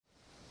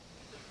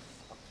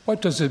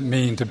What does it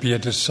mean to be a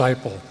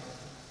disciple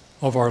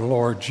of our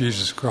Lord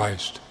Jesus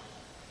Christ?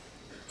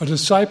 A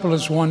disciple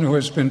is one who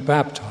has been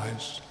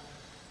baptized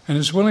and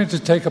is willing to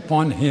take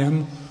upon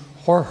him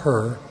or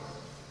her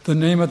the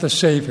name of the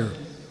Savior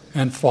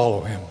and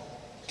follow him.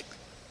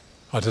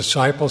 A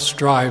disciple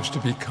strives to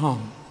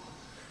become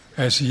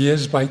as he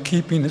is by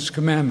keeping his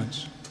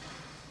commandments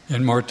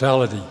in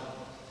mortality,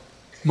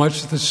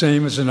 much the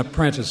same as an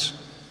apprentice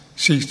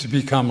seeks to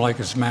become like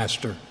his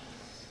master.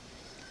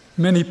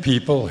 Many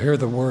people hear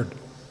the word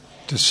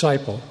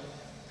disciple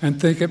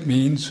and think it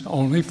means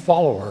only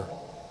follower.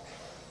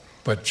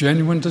 But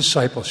genuine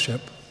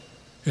discipleship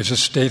is a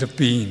state of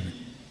being.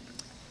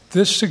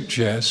 This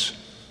suggests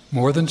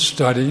more than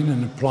studying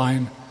and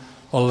applying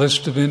a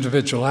list of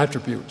individual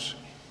attributes.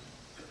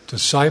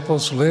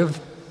 Disciples live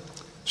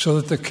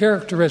so that the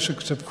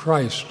characteristics of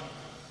Christ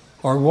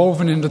are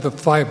woven into the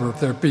fiber of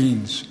their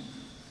beings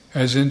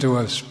as into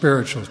a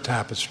spiritual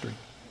tapestry.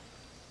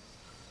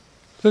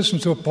 Listen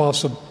to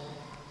Apostle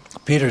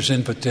Peter's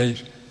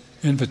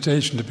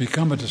invitation to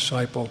become a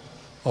disciple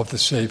of the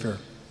Savior.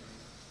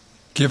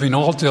 Giving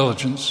all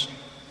diligence,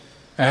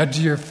 add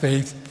to your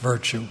faith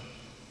virtue,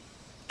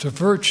 to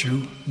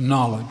virtue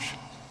knowledge,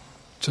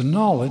 to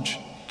knowledge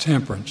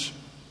temperance,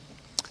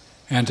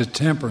 and to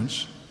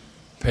temperance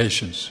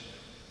patience,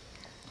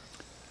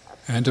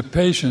 and to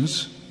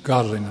patience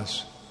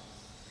godliness,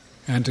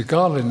 and to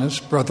godliness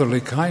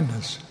brotherly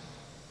kindness,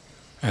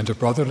 and to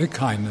brotherly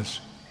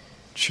kindness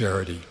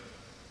charity.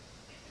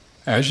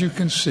 As you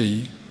can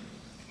see,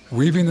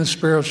 weaving the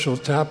spiritual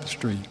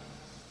tapestry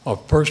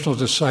of personal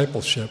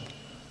discipleship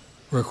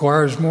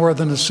requires more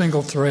than a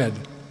single thread.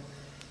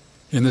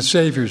 In the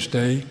Savior's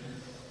day,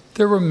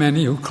 there were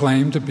many who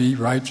claimed to be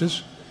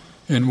righteous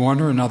in one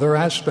or another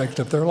aspect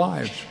of their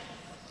lives.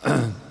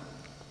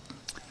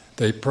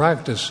 They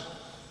practiced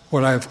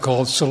what I have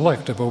called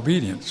selective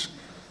obedience.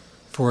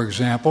 For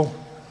example,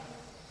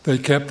 they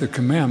kept the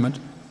commandment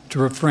to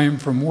refrain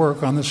from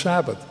work on the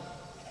Sabbath,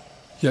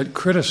 yet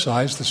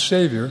criticized the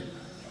Savior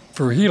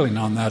for healing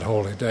on that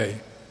holy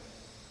day.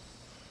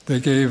 They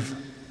gave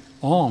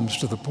alms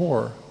to the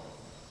poor,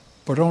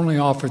 but only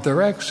offered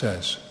their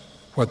excess,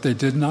 what they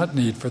did not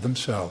need for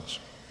themselves.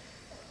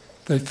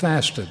 They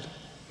fasted,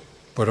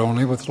 but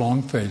only with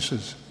long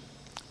faces.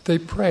 They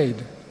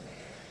prayed,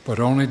 but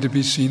only to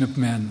be seen of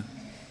men.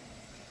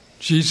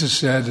 Jesus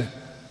said,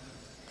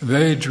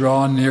 "They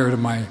draw near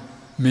to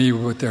me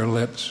with their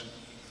lips,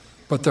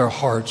 but their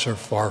hearts are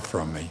far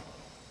from me."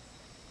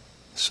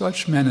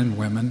 Such men and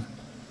women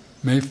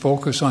may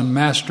focus on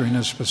mastering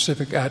a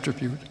specific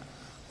attribute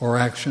or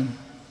action,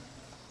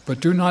 but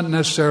do not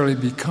necessarily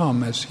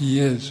become as he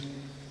is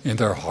in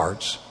their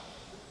hearts.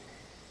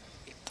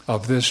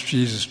 Of this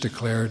Jesus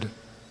declared,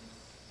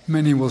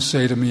 "Many will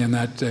say to me in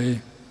that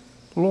day,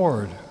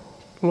 'Lord,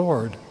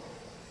 Lord,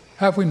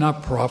 have we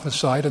not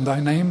prophesied in thy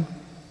name,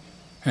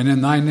 and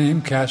in thy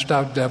name cast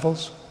out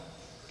devils,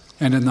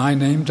 and in thy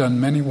name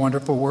done many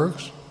wonderful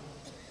works?'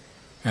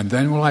 And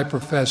then will I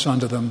profess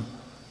unto them,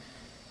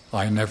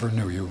 'I never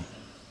knew you.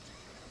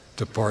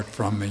 Depart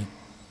from me,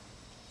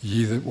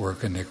 ye that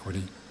work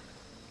iniquity.'"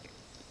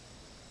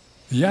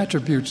 The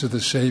attributes of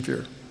the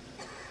Savior,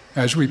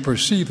 as we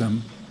perceive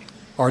them,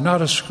 are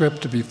not a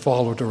script to be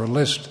followed or a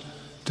list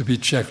to be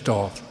checked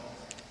off.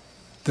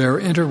 They are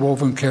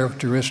interwoven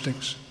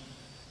characteristics,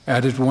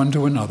 added one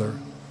to another,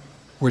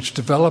 which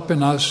develop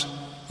in us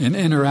in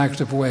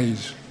interactive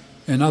ways.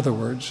 In other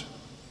words,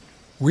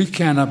 we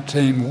can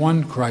obtain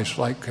one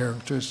Christ-like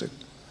characteristic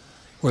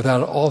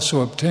without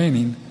also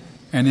obtaining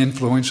and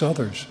influence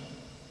others.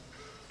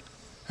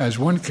 As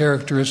one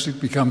characteristic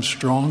becomes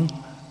strong,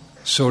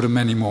 so do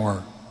many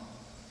more.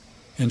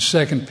 In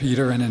 2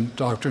 Peter and in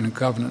Doctrine and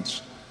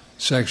Covenants,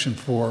 section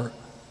 4,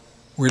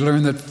 we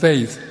learn that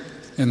faith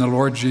in the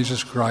Lord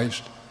Jesus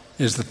Christ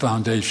is the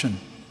foundation.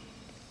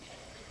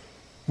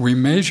 We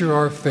measure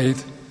our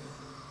faith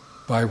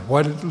by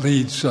what it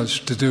leads us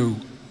to do,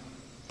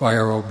 by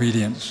our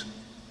obedience.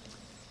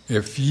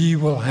 "If ye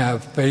will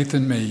have faith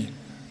in me,"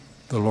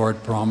 the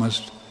Lord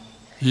promised,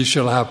 "ye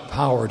shall have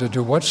power to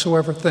do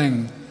whatsoever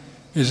thing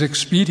is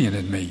expedient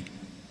in me."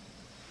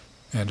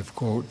 End of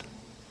quote.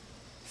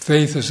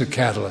 Faith is a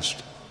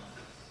catalyst.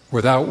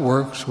 Without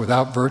works,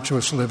 without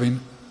virtuous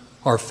living,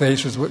 our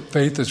faith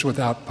is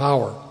without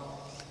power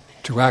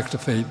to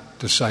activate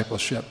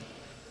discipleship.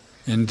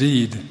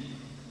 Indeed,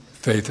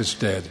 faith is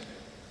dead.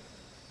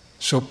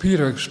 So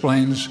Peter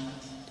explains,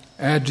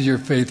 add to your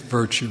faith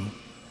virtue.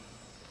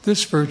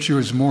 This virtue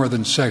is more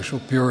than sexual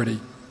purity.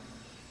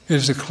 It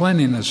is a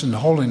cleanliness and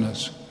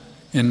holiness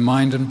in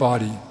mind and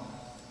body.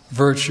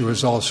 Virtue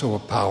is also a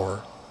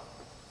power.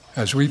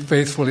 As we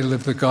faithfully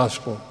live the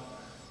gospel,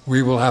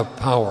 we will have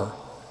power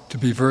to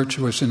be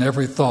virtuous in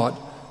every thought,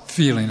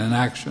 feeling, and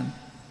action.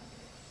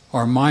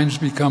 Our minds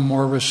become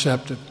more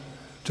receptive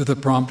to the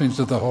promptings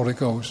of the Holy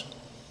Ghost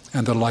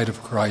and the light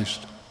of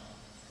Christ.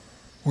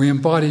 We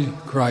embody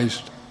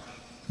Christ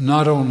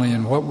not only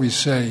in what we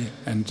say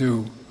and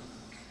do,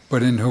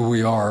 but in who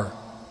we are.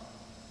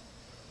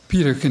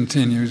 Peter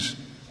continues,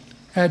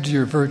 add to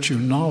your virtue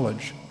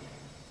knowledge,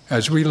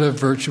 As we live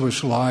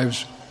virtuous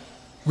lives,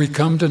 we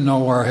come to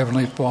know our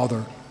Heavenly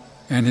Father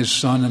and His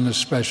Son in a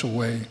special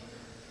way.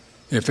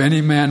 If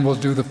any man will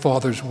do the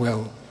Father's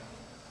will,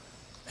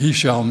 he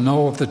shall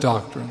know of the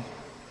doctrine.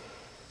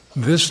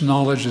 This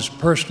knowledge is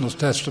personal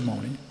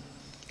testimony,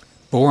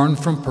 born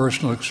from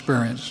personal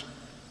experience.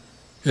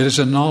 It is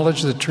a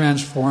knowledge that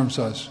transforms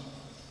us,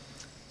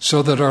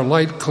 so that our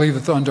light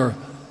cleaveth under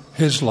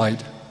His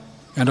light,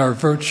 and our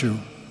virtue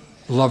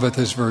loveth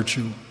His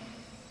virtue.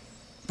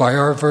 By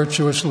our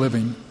virtuous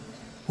living,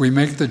 we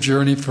make the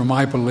journey from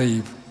I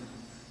believe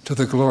to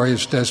the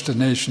glorious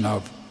destination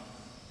of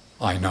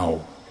I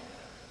know.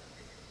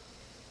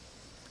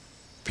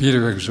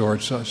 Peter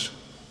exhorts us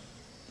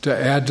to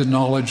add to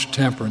knowledge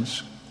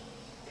temperance,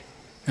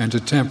 and to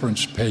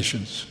temperance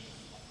patience.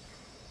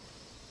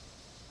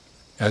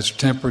 As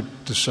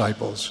temperate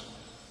disciples,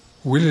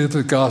 we live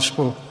the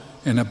gospel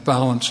in a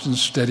balanced and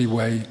steady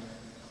way.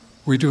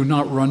 We do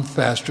not run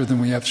faster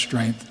than we have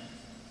strength.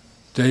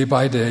 Day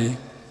by day,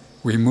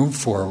 we move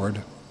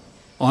forward,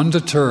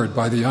 undeterred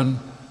by the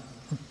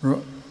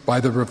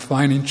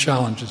refining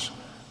challenges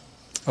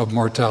of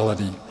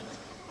mortality.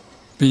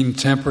 Being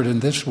tempered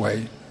in this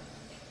way,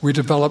 we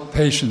develop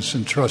patience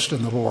and trust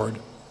in the Lord.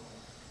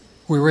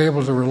 We were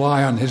able to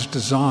rely on His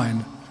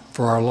design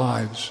for our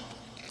lives,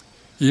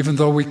 even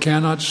though we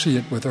cannot see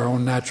it with our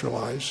own natural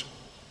eyes.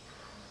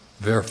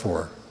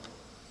 Therefore,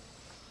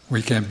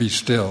 we can be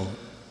still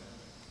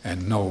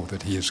and know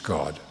that He is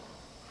God.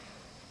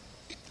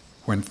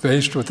 When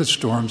faced with the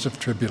storms of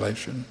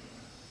tribulation,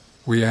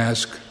 we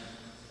ask,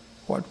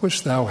 what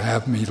wouldst Thou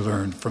have me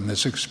learn from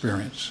this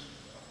experience?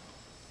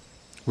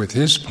 With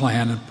His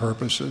plan and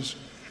purposes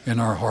in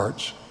our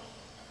hearts,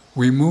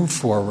 we move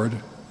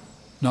forward,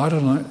 not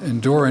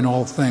enduring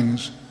all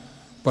things,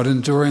 but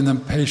enduring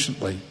them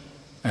patiently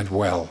and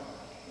well.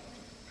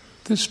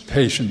 This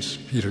patience,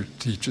 Peter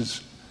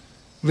teaches,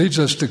 leads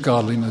us to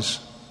godliness.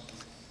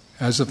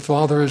 As the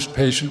Father is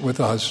patient with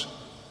us,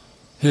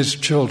 His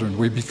children,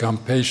 we become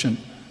patient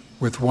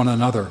with one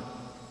another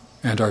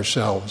and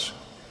ourselves.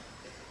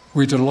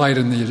 We delight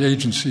in the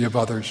agency of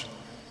others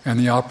and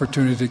the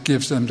opportunity it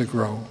gives them to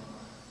grow,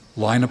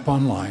 line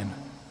upon line,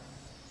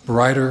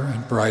 brighter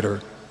and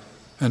brighter,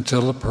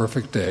 until the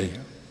perfect day.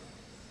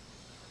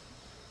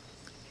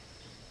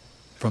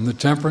 From the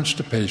temperance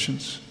to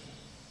patience,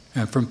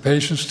 and from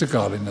patience to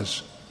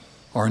godliness,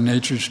 our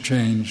natures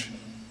change.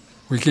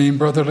 We gain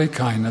brotherly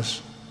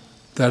kindness.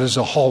 That is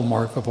a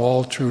hallmark of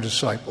all true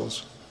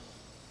disciples.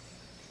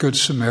 Good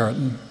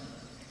Samaritan,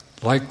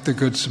 like the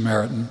Good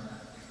Samaritan,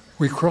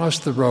 we cross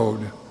the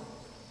road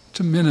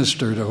to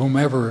minister to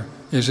whomever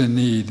is in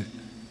need,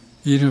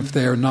 even if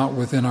they are not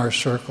within our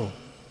circle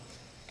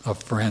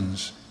of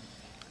friends.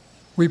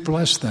 We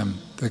bless them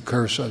that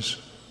curse us.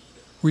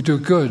 We do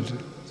good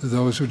to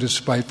those who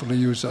despitefully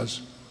use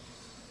us.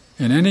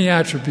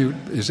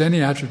 Is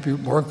any attribute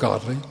more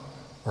godly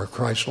or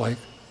Christ-like?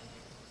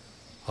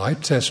 I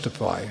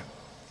testify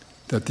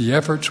that the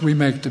efforts we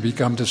make to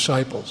become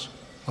disciples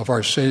of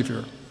our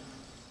Savior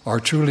are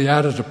truly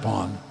added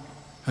upon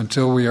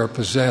until we are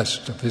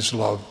possessed of His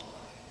love.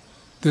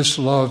 This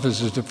love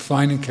is a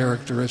defining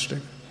characteristic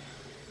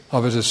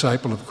of a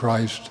disciple of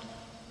Christ.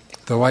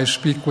 Though I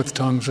speak with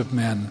tongues of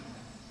men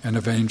and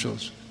of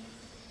angels,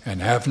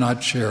 and have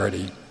not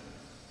charity,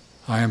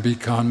 I am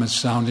become as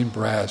sounding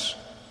brass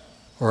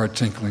or a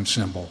tinkling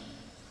cymbal.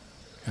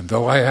 And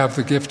though I have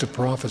the gift of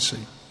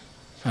prophecy,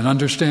 and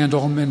understand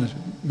all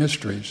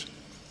mysteries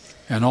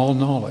and all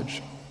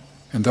knowledge,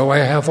 and though I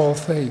have all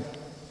faith,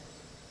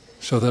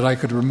 so that I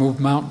could remove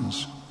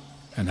mountains,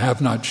 and have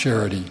not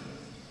charity,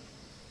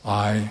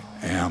 I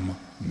am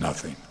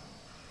nothing.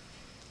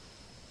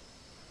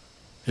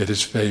 It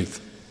is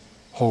faith,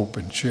 hope,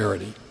 and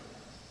charity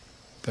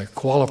that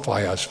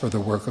qualify us for the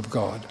work of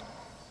God.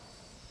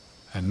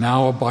 And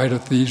now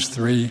abideth these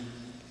three,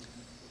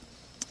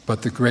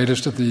 but the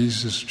greatest of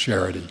these is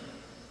charity.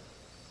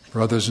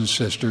 Brothers and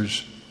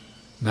sisters,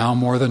 now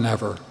more than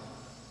ever,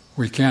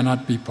 we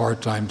cannot be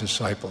part-time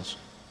disciples.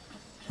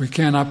 We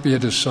cannot be a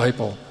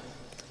disciple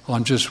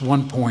on just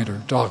one point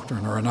or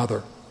doctrine or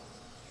another.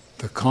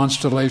 The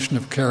constellation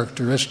of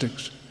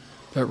characteristics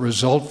that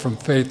result from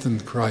faith in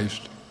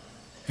Christ,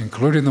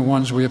 including the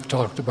ones we have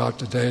talked about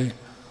today,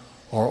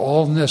 are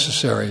all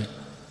necessary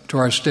to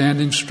our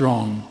standing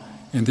strong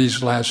in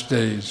these last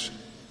days.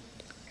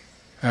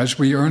 As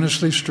we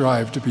earnestly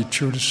strive to be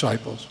true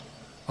disciples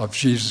of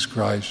Jesus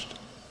Christ,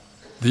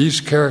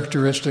 these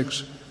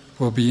characteristics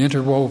will be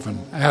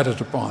interwoven,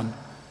 added upon,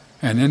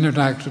 and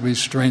interactively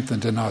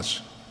strengthened in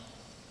us.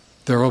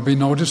 There will be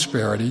no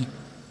disparity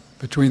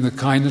between the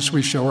kindness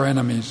we show our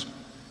enemies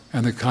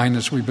and the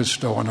kindness we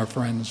bestow on our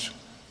friends.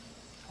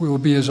 We will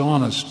be as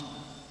honest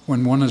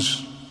when one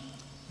is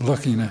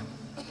looking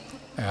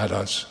at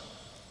us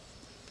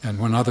and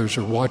when others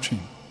are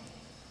watching.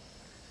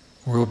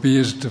 We will be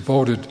as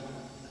devoted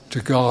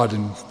to God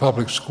in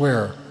public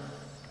square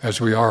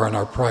as we are in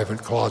our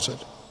private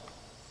closet.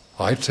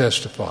 I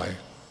testify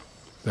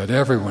that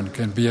everyone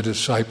can be a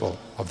disciple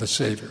of the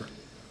Savior.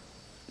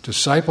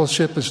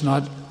 Discipleship is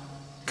not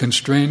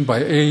constrained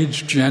by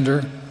age,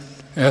 gender,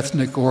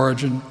 ethnic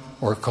origin,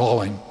 or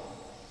calling.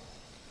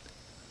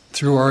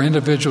 Through our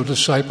individual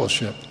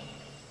discipleship,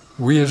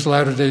 we as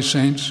Latter-day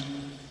Saints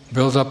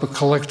build up a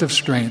collective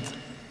strength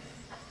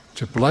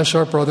to bless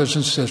our brothers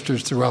and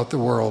sisters throughout the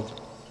world.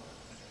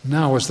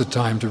 Now is the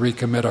time to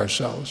recommit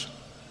ourselves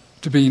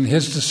to being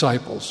His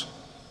disciples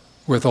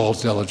with all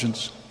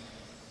diligence.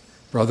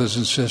 Brothers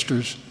and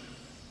sisters,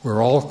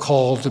 we're all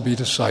called to be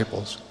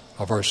disciples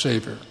of our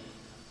Savior.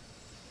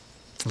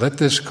 Let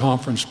this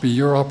conference be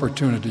your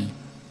opportunity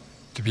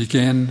to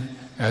begin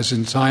as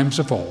in times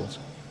of old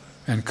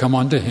and come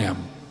unto Him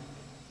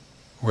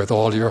with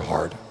all your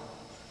heart.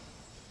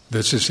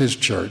 This is His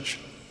church.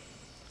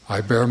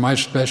 I bear my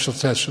special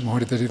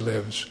testimony that He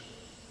lives.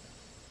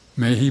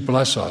 May He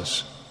bless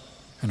us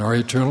in our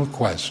eternal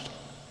quest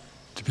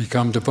to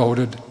become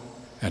devoted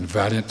and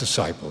valiant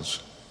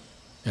disciples.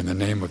 In the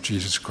name of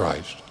Jesus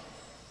Christ.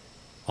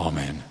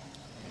 Amen.